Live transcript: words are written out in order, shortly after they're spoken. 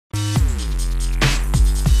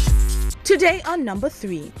Today on number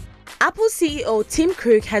 3, Apple CEO Tim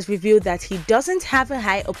Cook has revealed that he doesn't have a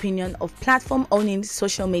high opinion of platform-owning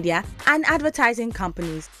social media and advertising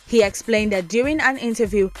companies. He explained that during an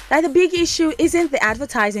interview that the big issue isn't the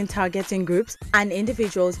advertising targeting groups and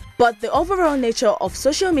individuals, but the overall nature of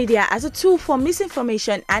social media as a tool for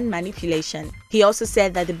misinformation and manipulation. He also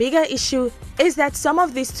said that the bigger issue is that some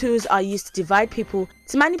of these tools are used to divide people,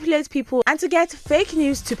 to manipulate people, and to get fake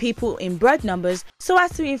news to people in broad numbers so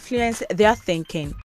as to influence their thinking.